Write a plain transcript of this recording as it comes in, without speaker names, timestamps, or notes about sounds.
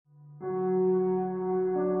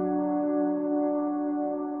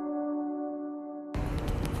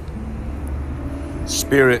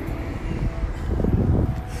Spirit,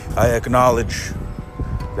 I acknowledge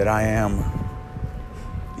that I am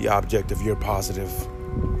the object of your positive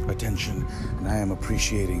attention, and I am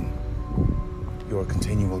appreciating your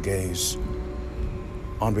continual gaze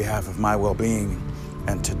on behalf of my well-being.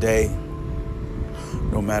 And today,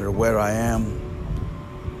 no matter where I am,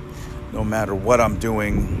 no matter what I'm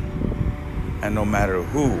doing, and no matter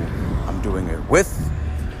who I'm doing it with,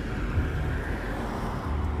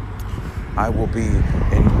 I will be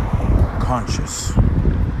in conscious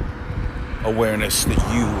awareness that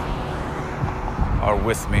you are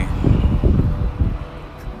with me,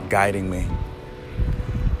 guiding me,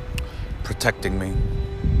 protecting me,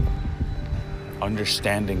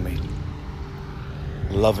 understanding me,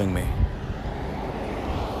 loving me,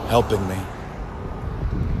 helping me,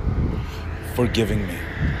 forgiving me,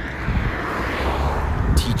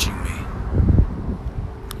 teaching me,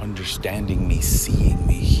 understanding me, seeing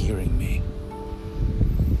me, hearing me,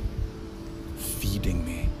 feeding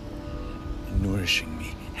me, nourishing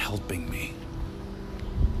me, helping me,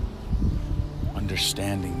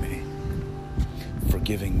 understanding me,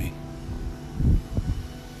 forgiving me,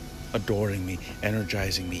 adoring me,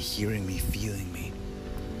 energizing me, hearing me, feeling me,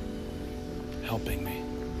 helping me,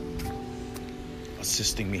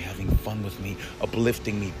 assisting me, having fun with me,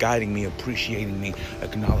 uplifting me, guiding me, appreciating me,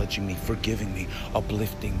 acknowledging me, forgiving me,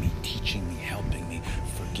 uplifting me, teaching me, helping me,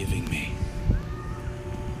 forgiving me,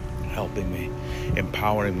 helping me,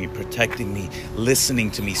 empowering me, protecting me, listening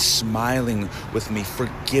to me, smiling with me,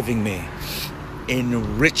 forgiving me,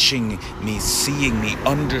 enriching me, seeing me,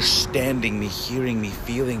 understanding me, hearing me,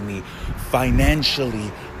 feeling me,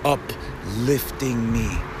 financially uplifting me,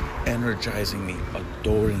 energizing me,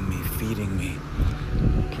 adoring me, feeding me,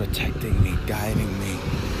 protecting me, guiding me,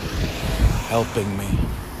 helping me,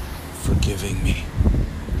 forgiving me,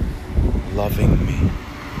 loving me,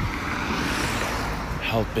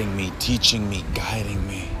 helping me, teaching me, guiding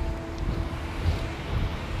me,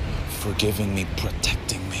 forgiving me,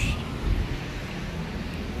 protecting me,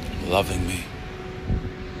 loving me,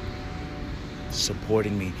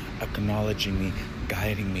 supporting me, acknowledging me,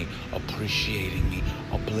 guiding me, appreciating me,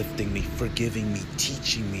 uplifting me, forgiving me,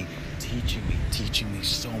 teaching me, teaching me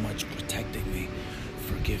so much, protecting me,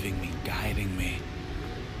 forgiving me, guiding me,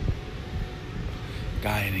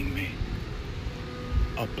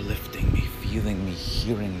 uplifting me, feeling me,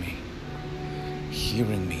 hearing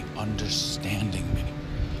me, understanding me,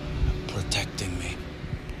 protecting me,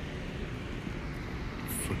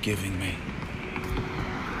 forgiving me,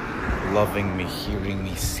 loving me, hearing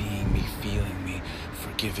me, seeing me, feeling me,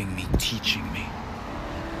 forgiving me, teaching me,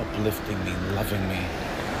 uplifting me, loving me,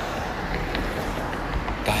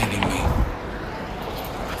 guiding me,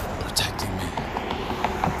 protecting me,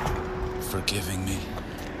 forgiving me,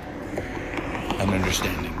 and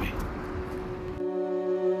understanding me.